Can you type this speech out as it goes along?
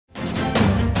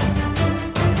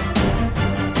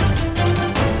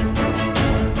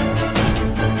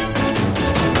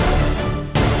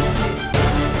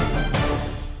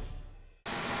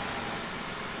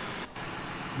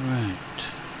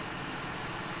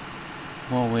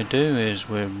what we do is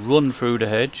we run through the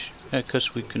hedge,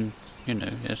 because we can, you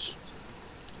know, yes.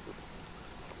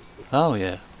 Oh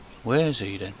yeah, where's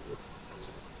he then?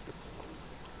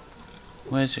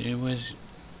 Where's he?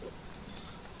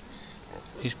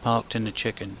 He's parked in the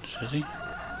chickens, is he?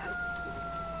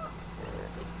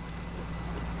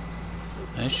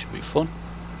 This should be fun.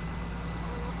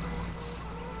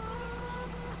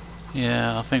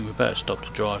 Yeah, I think we better stop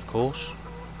the drive course.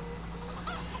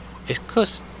 It's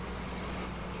because,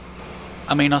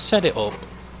 I mean, I set it up,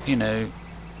 you know,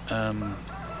 I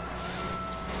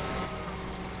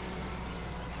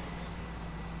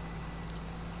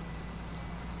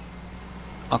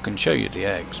can show you the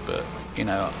eggs, but, you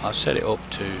know, I set it up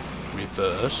to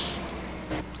reverse,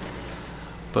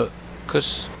 but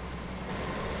because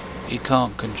he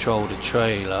can't control the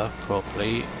trailer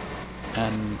properly,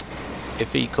 and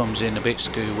if he comes in a bit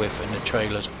skew with and the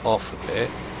trailer's off a bit,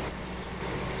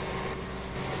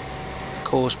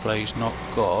 Coursplay's not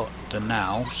got the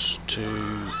nous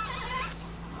to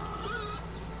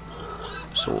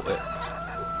sort it.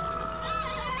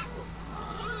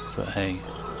 But hey,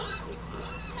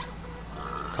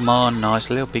 come on, nice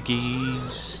little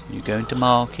piggies, you going to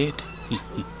market?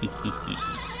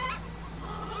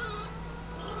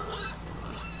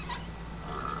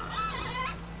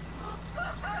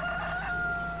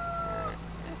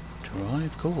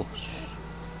 Drive course.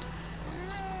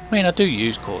 I mean, I do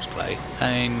use Courseplay,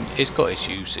 and it's got its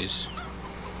uses.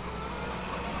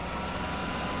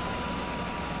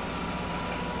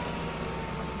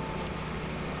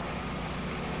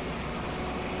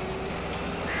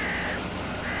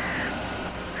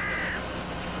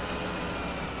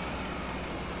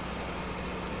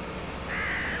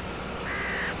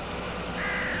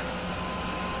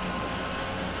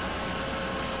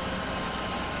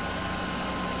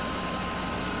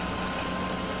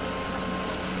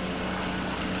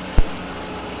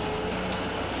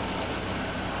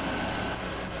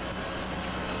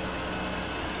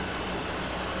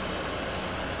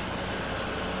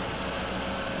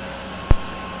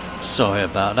 Sorry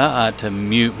about that, I had to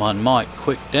mute my mic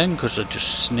quick then because I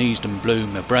just sneezed and blew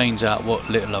my brains out what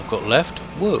little I've got left.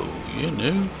 Whoa, you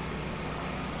know.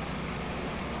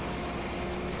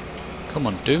 Come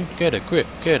on dude, get a grip,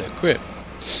 get a grip.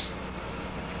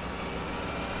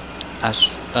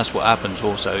 That's what happens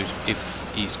also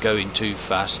if he's going too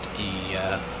fast, he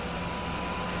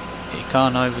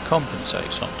can't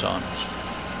overcompensate sometimes.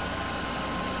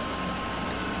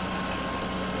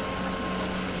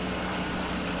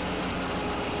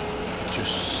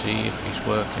 Just see if he's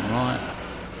working right.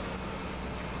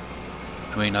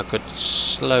 I mean, I could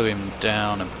slow him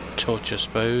down a touch, I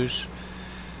suppose,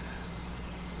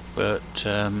 but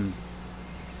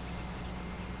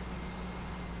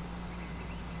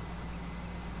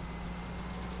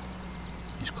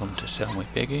he's come to sell me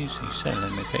piggies. He's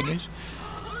selling me piggies.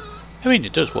 I mean,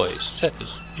 it does what it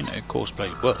says, you know,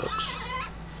 Courseplay works,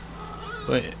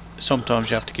 but sometimes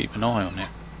you have to keep an eye on it.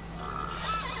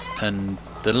 And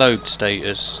the load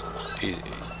status,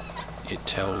 it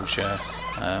tells you.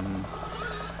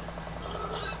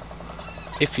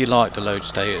 If you like the load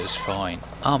status, fine.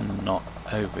 I'm not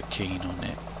over keen on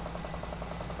it,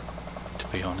 to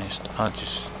be honest.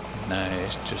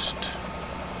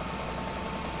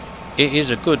 It is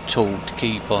a good tool to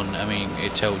keep on. I mean,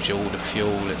 it tells you all the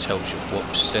fuel, it tells you what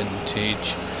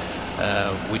percentage,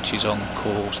 which is on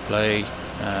Courseplay.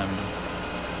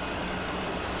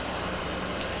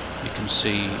 You can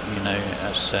see, you know,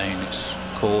 as saying it's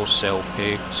course, sell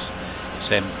pigs, it's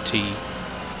empty,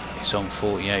 it's on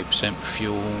 48%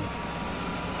 fuel.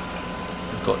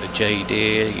 We've got the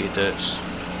JD that's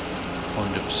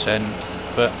 100%,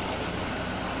 but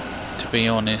to be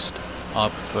honest, I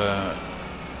prefer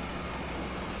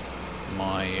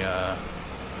my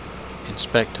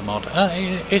inspector mod.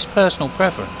 It's personal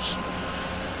preference.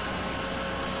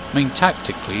 I mean,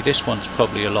 tactically, this one's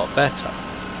probably a lot better.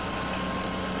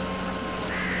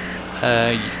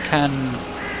 You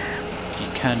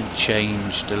can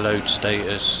change the load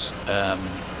status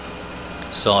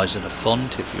size of the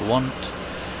font if you want.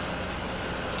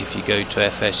 If you go to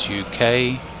FS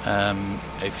UK,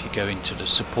 if you go into the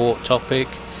support topic,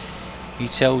 he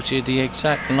tells you the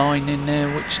exact line in there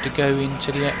which to go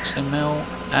into the XML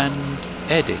and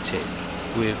edit it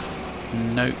with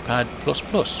Notepad++.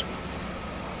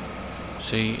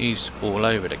 See, he's all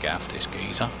over the gaff, this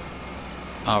geezer.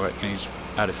 I reckon he's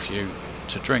had a few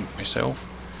to drink myself.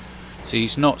 See,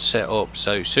 he's not set up,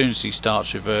 so as soon as he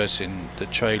starts reversing, the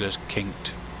trailer's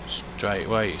kinked straight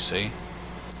away, you see.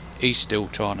 He's still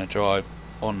trying to drive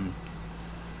on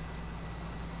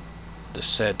the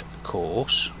said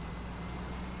course.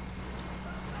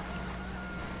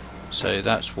 So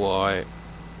that's why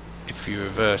if you're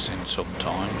reversing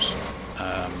sometimes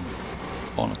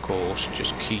on a course,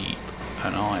 just keep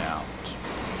an eye out.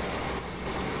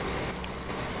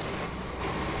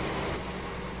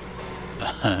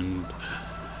 And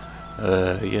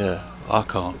yeah, I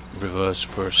can't reverse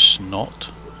for a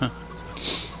snot.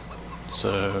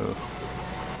 So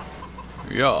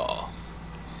yeah,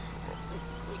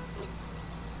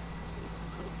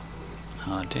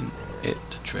 I didn't hit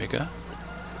the trigger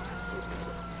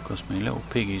because my little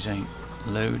piggies ain't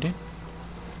loaded.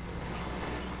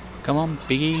 Come on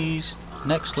piggies,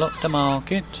 next lot to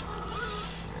market.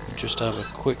 Just have a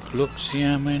quick look, see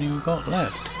how many we've got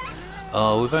left.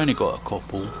 Oh, we've only got a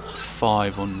couple,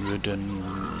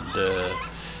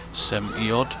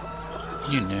 570 odd,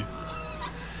 you know.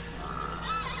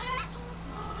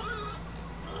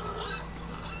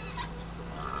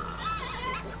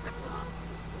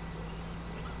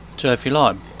 So if you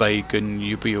like bacon,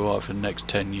 you'll be alright for the next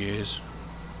 10 years.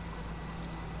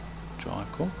 Try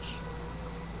of course.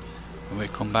 And we'll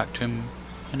come back to him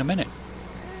in a minute.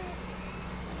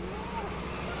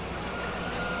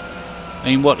 I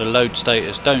mean, what the load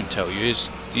status don't tell you is,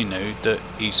 you know, that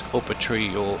he's up a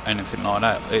tree or anything like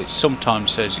that. It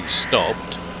sometimes says he's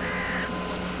stopped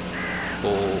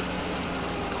or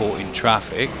caught in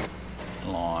traffic.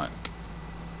 Like,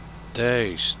 there,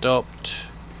 he stopped.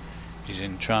 He's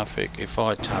in traffic. If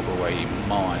I tab away, he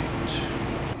might.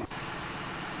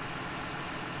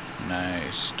 No,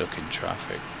 he's stuck in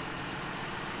traffic.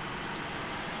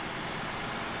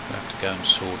 We'll have to go and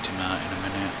sort him out in a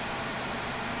minute.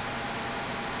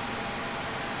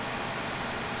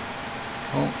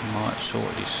 Oh, he might sort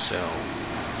it himself.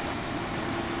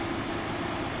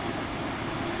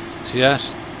 See,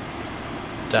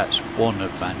 that's one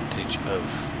advantage of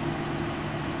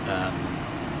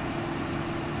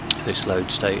this load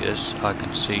status. I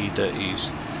can see that he's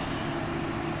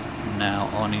now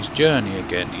on his journey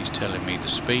again. He's telling me the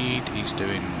speed. He's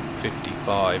doing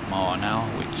 55 miles an hour,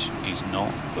 which he's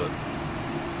not, but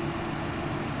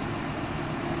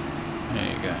there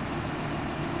you go.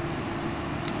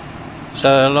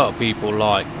 So a lot of people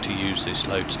like to use this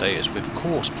load status with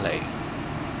course play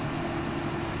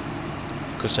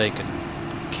because they can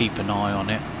keep an eye on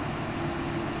it.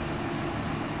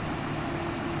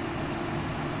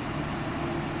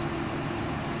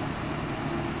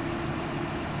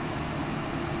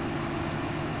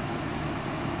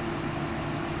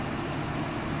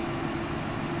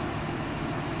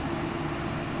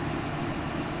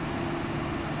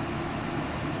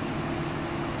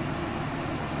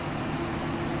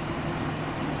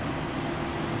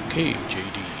 Okay,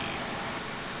 JD.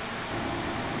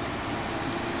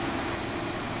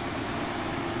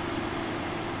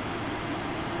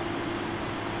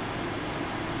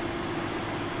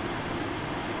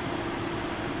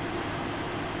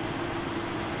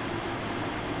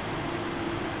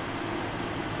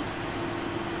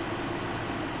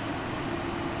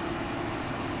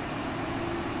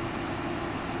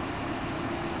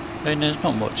 And there's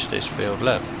not much of this field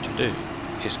left to do.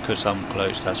 It's because I'm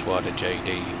close, that's why the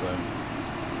JD won't.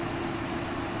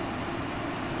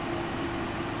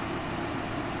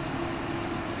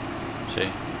 See?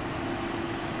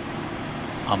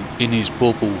 I'm in his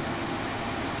bubble.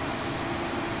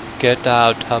 Get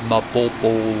out of my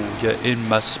bubble, you're in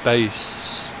my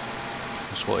space.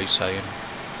 That's what he's saying.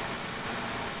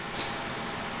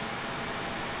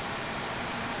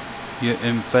 You're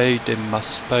invading my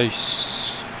space.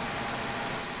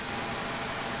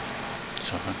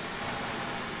 Sorry.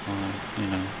 You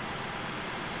know.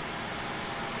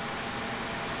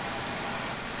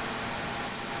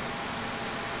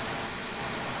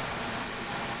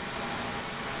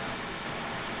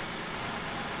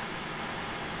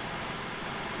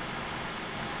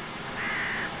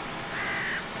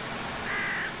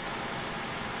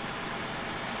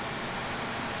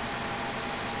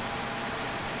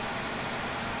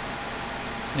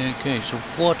 Okay, so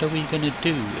what are we gonna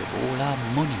do with all our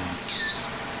monies?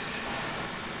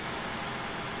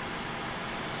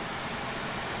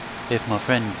 If my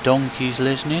friend Donkey's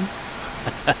listening,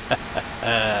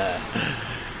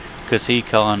 because he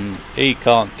can't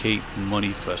keep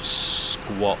money for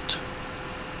squat.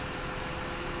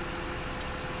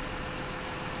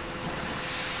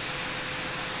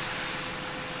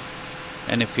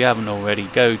 And if you haven't already,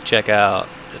 go check out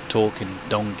the Talking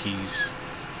Donkeys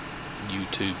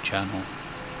YouTube channel.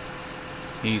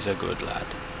 He's a good lad.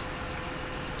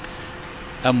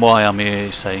 And why I'm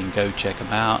here saying go check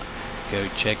him out, go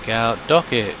check out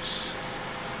Dockets,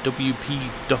 WP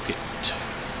Docket.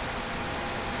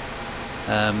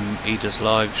 He does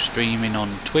live streaming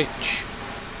on Twitch.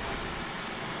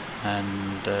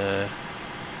 and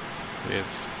with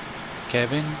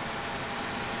Kevin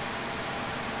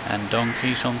and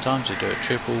Donkey. Sometimes I do a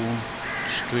triple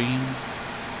stream.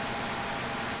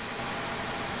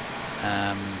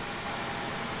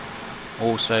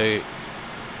 Also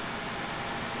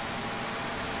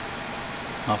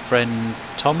my friend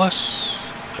Thomas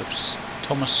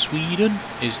Sweden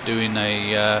is doing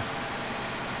a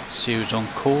series on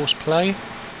courseplay.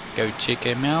 Go check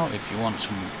him out if you want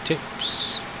some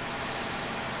tips.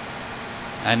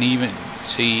 And even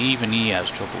he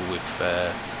has trouble with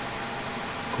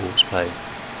courseplay.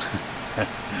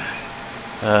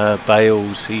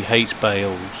 Bales, he hates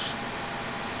bales.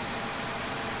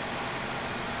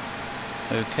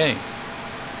 Okay.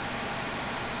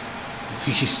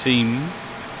 We seem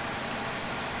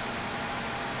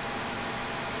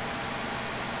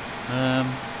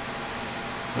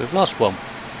we've lost one.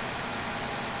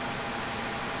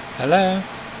 Hello?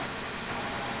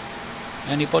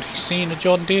 Anybody seen a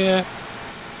John Deere?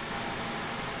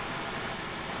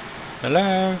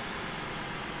 Hello?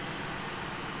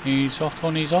 He's off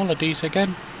on his holidays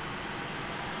again.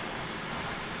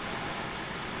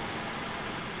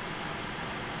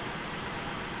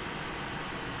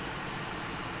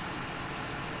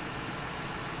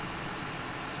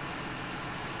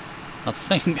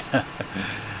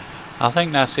 I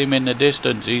think that's him in the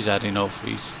distance. He's had enough.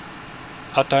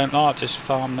 I don't like this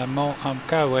farm no more. I'm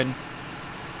going.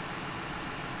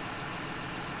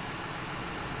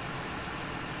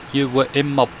 You were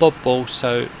in my bubble,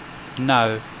 so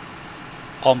no,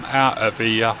 I'm out of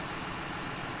here.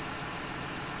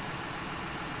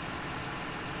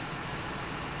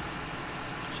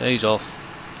 So he's off.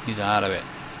 He's out of it.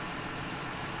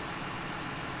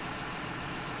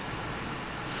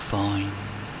 Fine.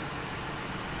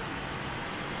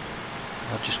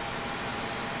 I'll just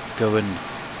go and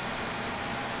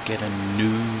get a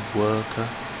new worker.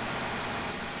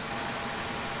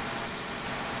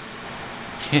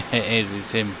 Yeah, it is.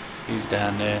 It's him. He's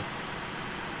down there.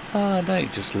 Oh, they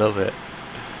just love it.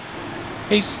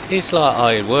 It's like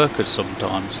hired workers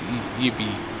sometimes. You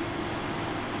be,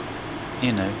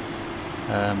 you know,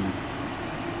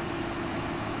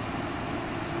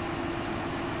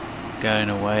 going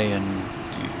away and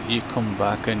you come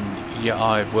back and you're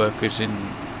hired workers in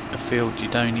a field you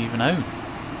don't even own.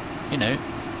 You know,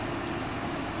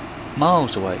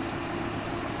 miles away.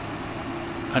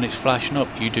 And it's flashing up,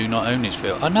 you do not own this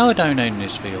field. I know I don't own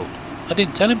this field. I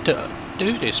didn't tell him to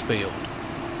do this field.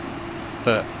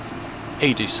 But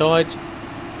he decides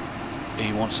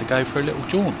he wants to go for a little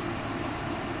jaunt.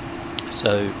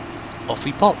 So off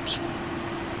he pops.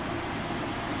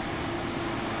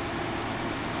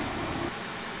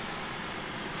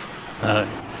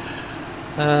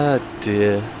 Oh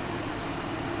dear.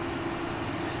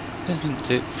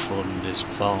 Isn't it fun, this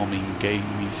farming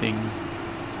gamey thing?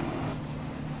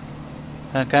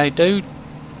 Okay, dude.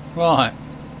 Right.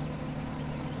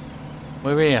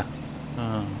 We're here.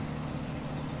 Oh.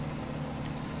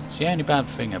 It's the only bad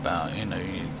thing about it, you know,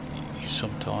 you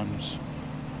sometimes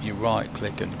you right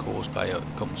click and courseplay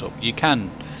comes up. You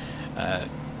can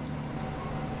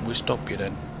we'll stop you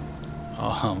then.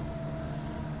 Oh,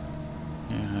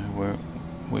 you know,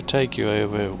 we'll take you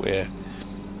over, we'll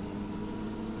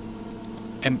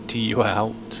empty you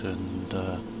out and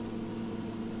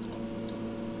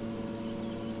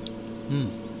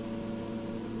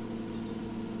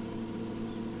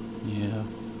yeah.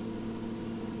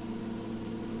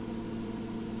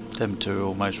 Them two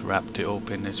almost wrapped it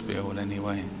up in this field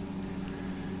anyway.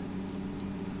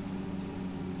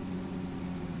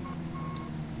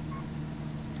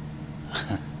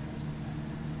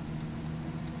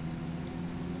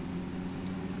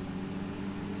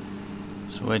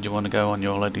 So where do you want to go on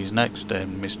your holidays next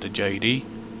then, Mr. JD?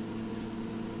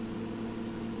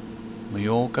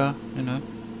 Mallorca, you know,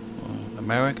 or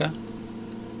America?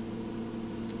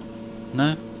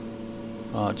 No?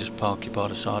 Oh, I'll just park you by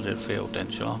the side of the field then,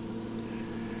 shall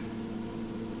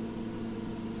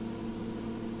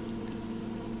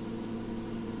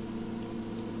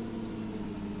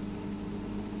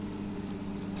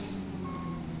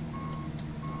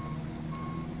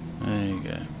I? There you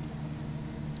go.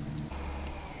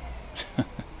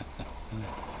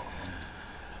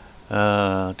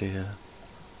 Oh dear.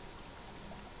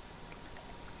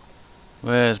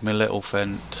 Where's my little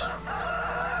Fent?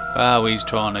 Oh, he's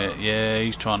trying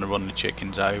to run the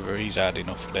chickens over. He's had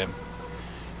enough of them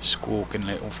squawking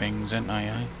little things, ain't they,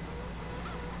 eh?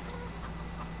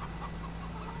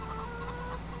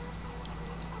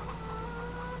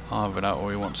 Either that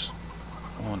or he wants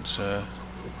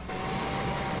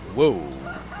whoa.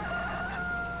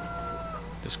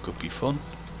 This could be fun.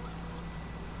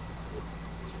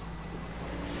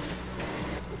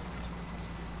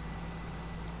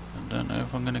 don't know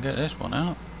if I'm going to get this one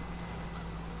out.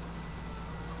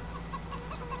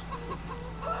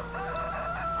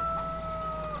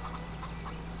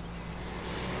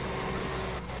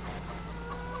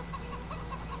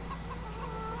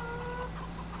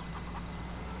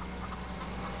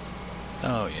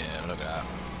 Oh yeah, look at that.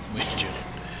 We just...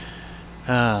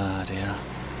 ah dear.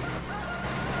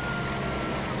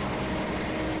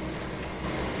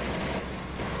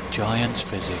 Giants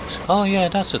physics. Oh yeah,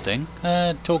 that's the thing.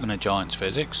 Talking of giants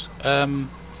physics, I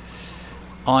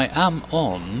am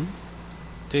on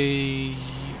the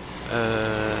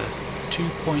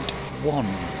 2.1.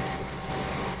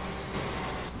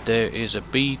 There is a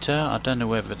beta. I don't know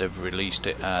whether they've released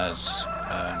it as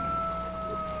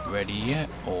ready yet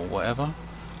or whatever,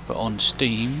 but on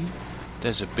Steam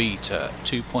there's a beta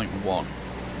 2.1.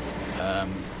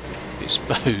 It's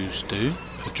supposed to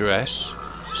address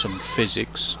some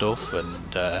physics stuff,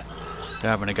 and they're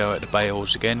having a go at the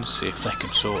bales again, see if they can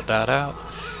sort that out.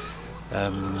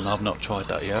 I've not tried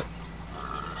that yet.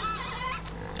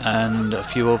 And a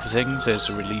few other things, there's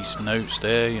the release notes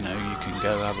there, you know, you can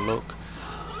go have a look.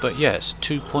 But yes,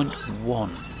 2.1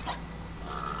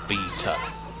 beta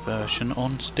version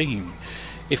on Steam.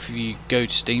 If you go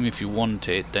to Steam, if you want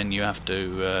it, then you have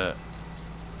to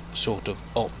sort of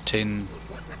opt in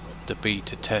the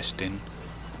beta testing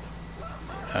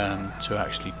to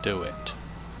actually do it.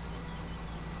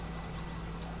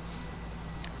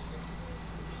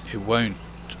 It won't.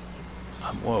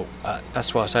 Well,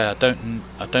 that's why I say I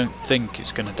don't think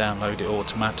it's going to download it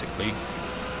automatically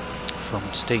from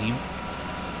Steam.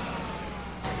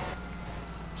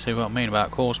 See what I mean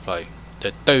about Courseplay?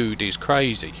 The dude is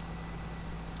crazy.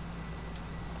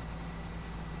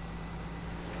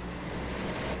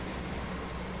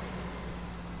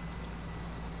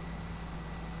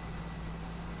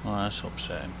 Oh, that's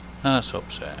upsetting. That's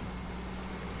upsetting.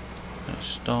 Let's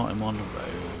start him on the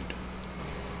road.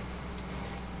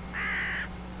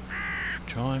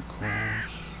 Try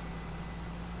course.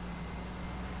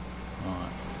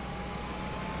 Right.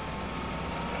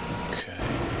 Okay.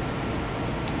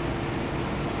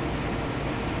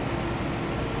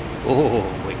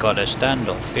 Oh, we got a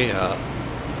standoff here.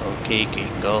 Okay,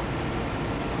 Kingo.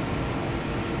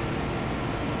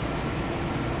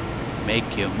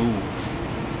 Make your move.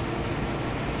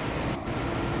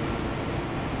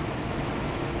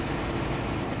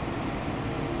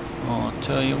 I'll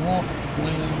tell you what,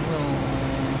 we will...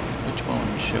 which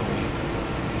one shall we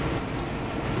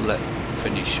let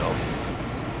finish off?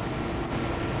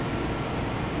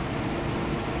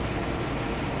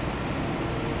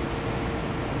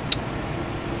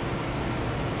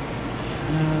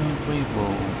 We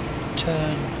will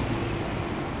turn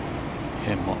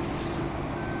him off.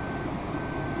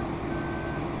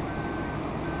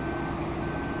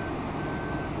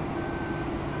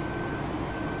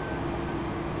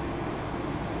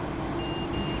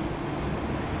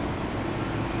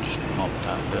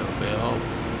 That little bit off.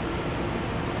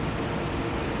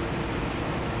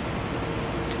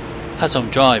 As I'm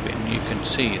driving, you can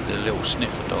see the little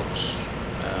sniffer dogs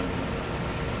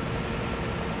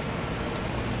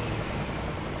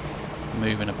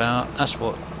moving about. That's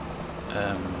what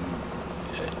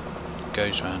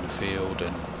goes around the field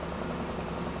and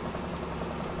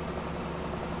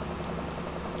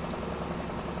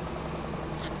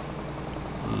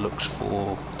looks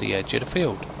for the edge of the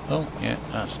field. Oh yeah,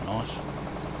 that's nice.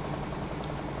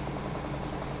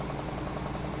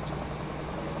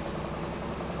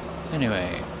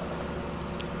 Anyway,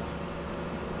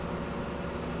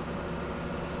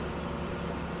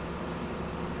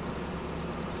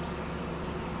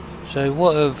 so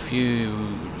what have you,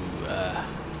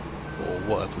 or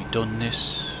what have we done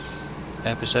this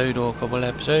episode or a couple of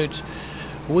episodes?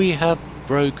 We have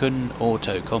broken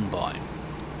AutoCombine.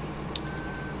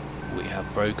 We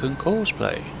have broken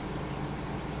Courseplay.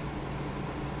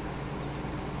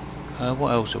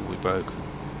 What else have we broken?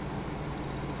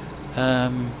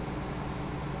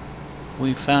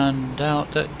 We found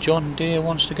out that John Deere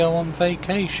wants to go on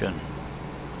vacation.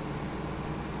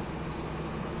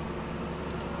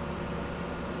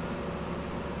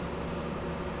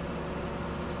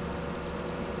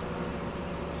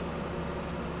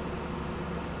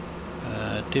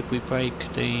 Did we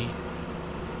break the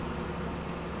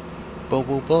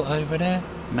bubble butt over there?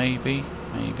 Maybe,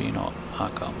 maybe not. I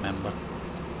can't remember.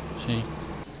 See,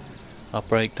 I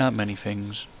break that many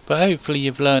things. But hopefully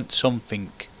you've learnt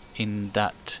something in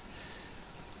that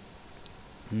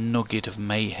nugget of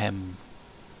mayhem.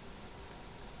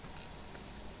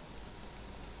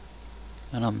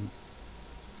 And I'm...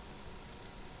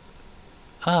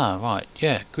 ah, right,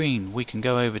 yeah, green, we can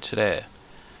go over to there.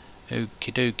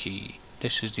 Okie dokie.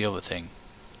 this is the other thing.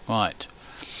 Right.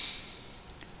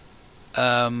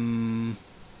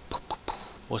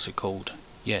 What's it called?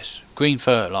 Yes, green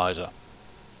fertilizer.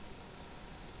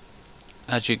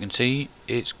 As you can see,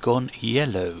 it's gone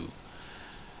yellow.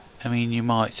 I mean, you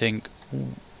might think,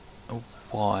 oh,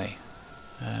 why?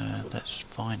 Let's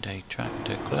find a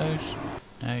tractor close.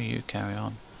 No, you carry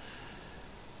on.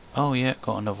 Oh yeah,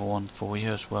 got another one for you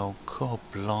as well. God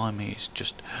blimey, it's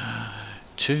just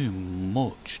too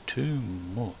much, too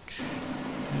much.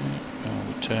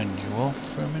 I'll turn you off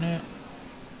for a minute.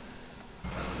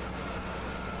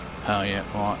 Oh yeah,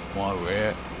 right, while we're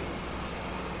here.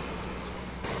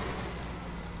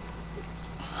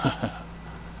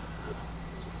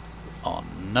 Oh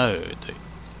no,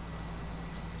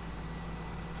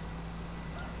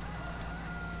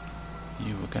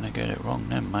 you were gonna get it wrong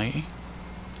then, matey.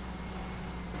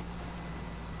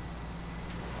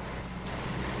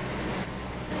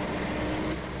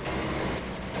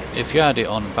 If you had it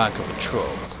on the back of a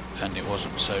truck and it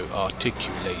wasn't so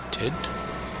articulated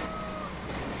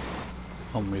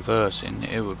on reversing,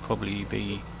 it would probably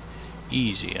be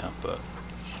easier, but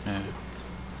you know.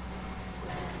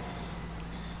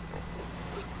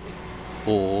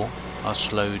 Or I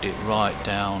slowed it right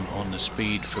down on the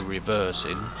speed for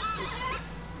reversing,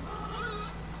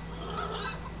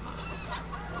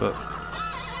 but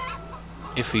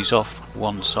if he's off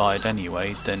one side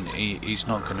anyway, then he's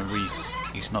not going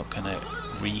to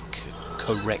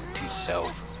correct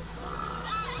himself.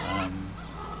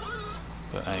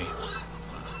 But hey,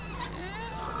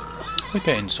 we're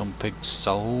getting some pigs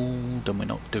sold and we're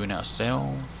not doing it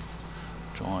ourselves.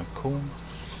 Drive course.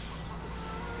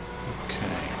 Okay.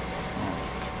 Right.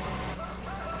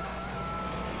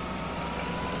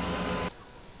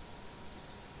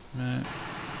 No.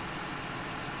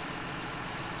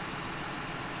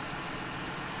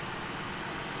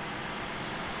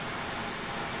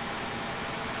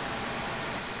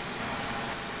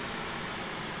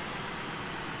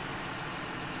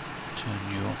 Turn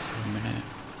you off for a minute.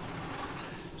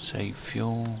 Save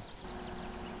fuel.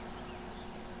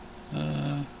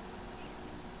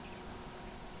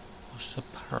 What's the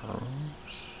pearls?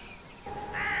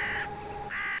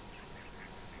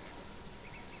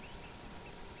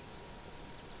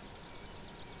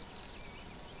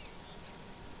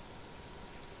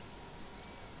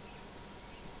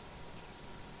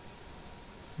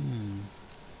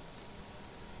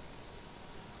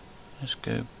 Let's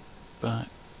go back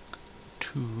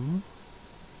to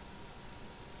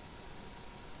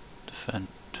the vent.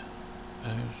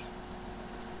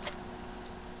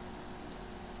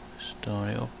 Start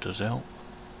it up, does help.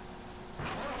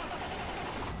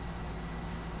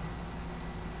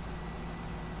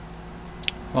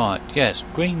 Right, yes,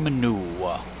 green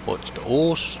manure. What's the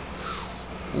horse?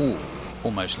 Ooh,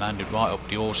 almost landed right up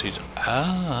the horse's.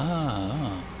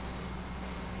 Ah.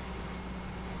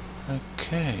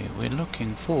 Okay, we're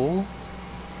looking for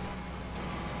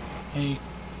a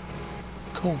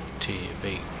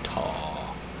cultivator.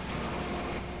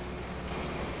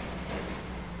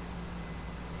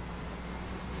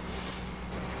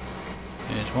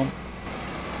 Here's one.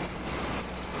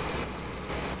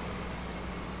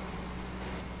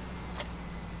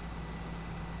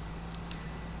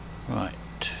 Right.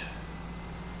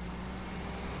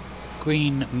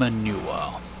 Green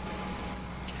manure.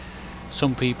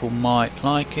 Some people might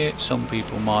like it, some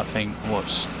people might think,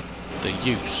 what's the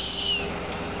use?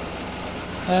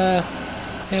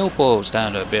 It all boils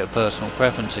down to a bit of personal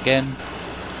preference again.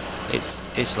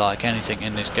 It's like anything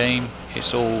in this game.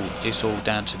 It's all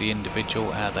down to the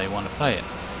individual how they want to play it.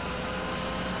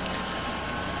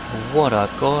 What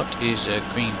I've got is a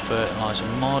green fertilizer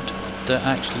mod that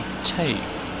actually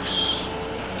takes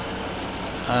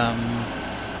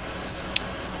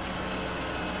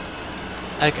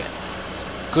okay,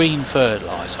 green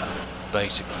fertilizer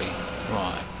basically.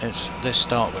 Right, let's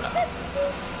start with that.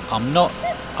 I'm not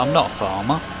a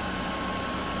farmer,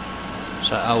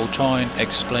 so I will try and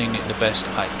explain it the best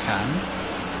I can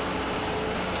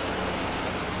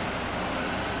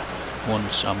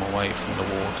once I'm away from the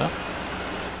water.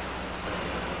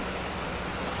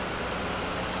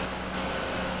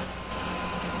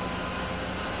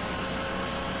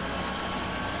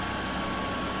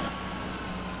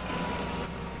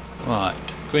 Right,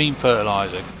 green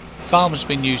fertilizer. Farmers have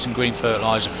been using green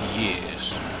fertilizer for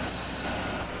years.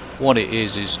 What it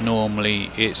is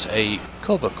normally it's a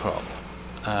cover crop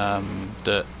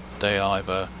that they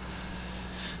either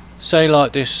say,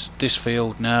 like this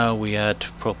field now, we had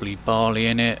probably barley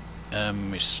in it.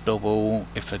 It's stubble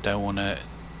if they don't want to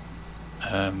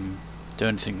do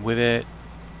anything with it,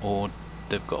 or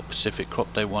they've got a specific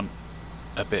crop they want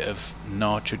a bit of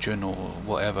nitrogen or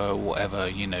whatever,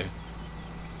 you know,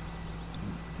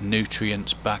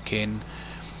 nutrients back in,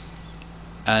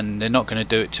 and they're not going to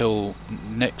do it till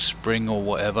next spring or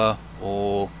whatever,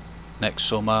 or next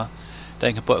summer.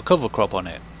 They can put a cover crop on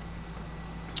it,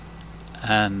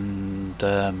 and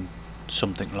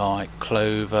something like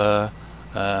clover,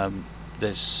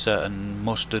 there's certain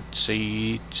mustard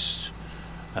seeds,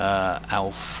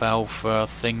 alfalfa, I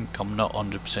think, I'm not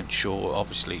 100% sure,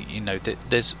 obviously, you know,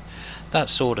 there's that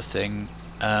sort of thing.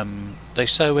 They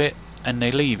sow it and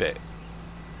they leave it.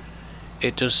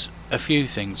 It does a few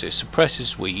things. It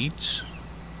suppresses weeds,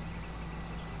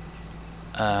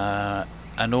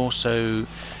 and also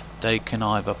they can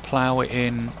either plough it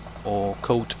in or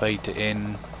cultivate it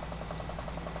in,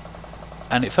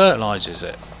 and it fertilises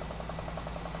it.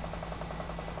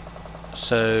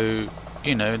 So,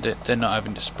 you know, they're not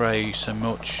having to spray so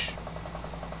much,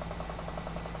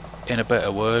 in a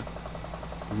better word,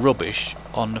 rubbish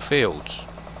on the fields.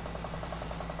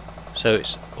 So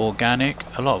it's organic.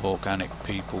 A lot of organic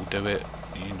people do it,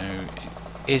 you know.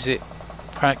 Is it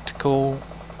practical?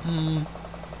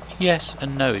 Yes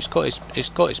and no. It's got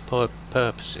its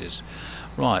purposes.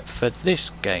 Right, for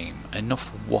this game,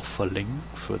 enough waffling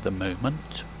for the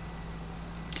moment.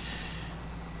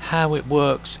 How it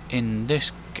works in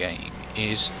this game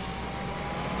is,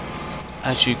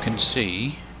 as you can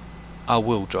see, I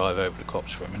will drive over the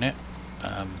crops for a minute.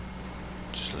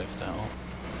 Just lift that up.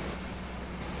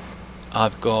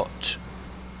 I've got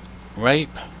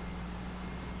rape,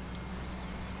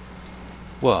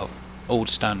 well, all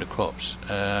the standard crops,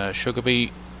 sugar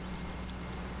beet,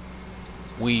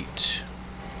 wheat,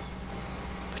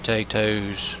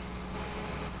 potatoes,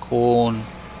 corn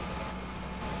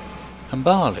and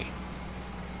barley,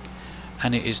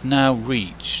 and it is now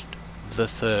reached the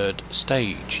third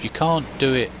stage. You can't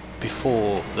do it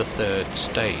before the third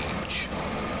stage,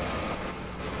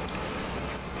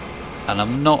 and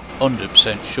I'm not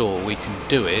 100% sure we can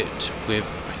do it with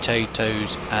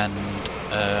potatoes and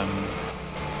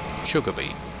sugar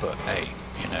beet, but hey,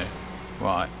 you know.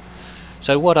 Right,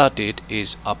 so what I did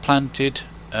is I planted,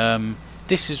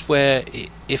 this is where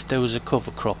if there was a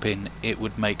cover crop in, it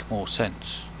would make more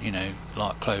sense, you know,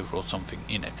 like clover or something,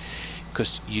 you know,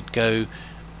 because you'd go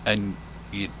and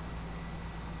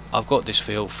I've got this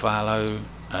field fallow,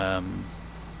 and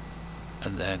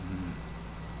then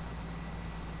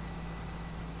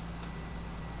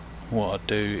what I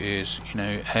do is, you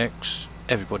know, hex,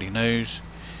 everybody knows,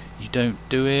 you don't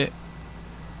do it,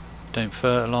 don't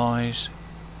fertilise,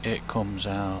 it comes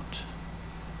out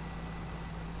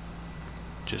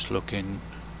just looking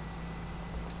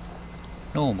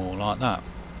normal like that.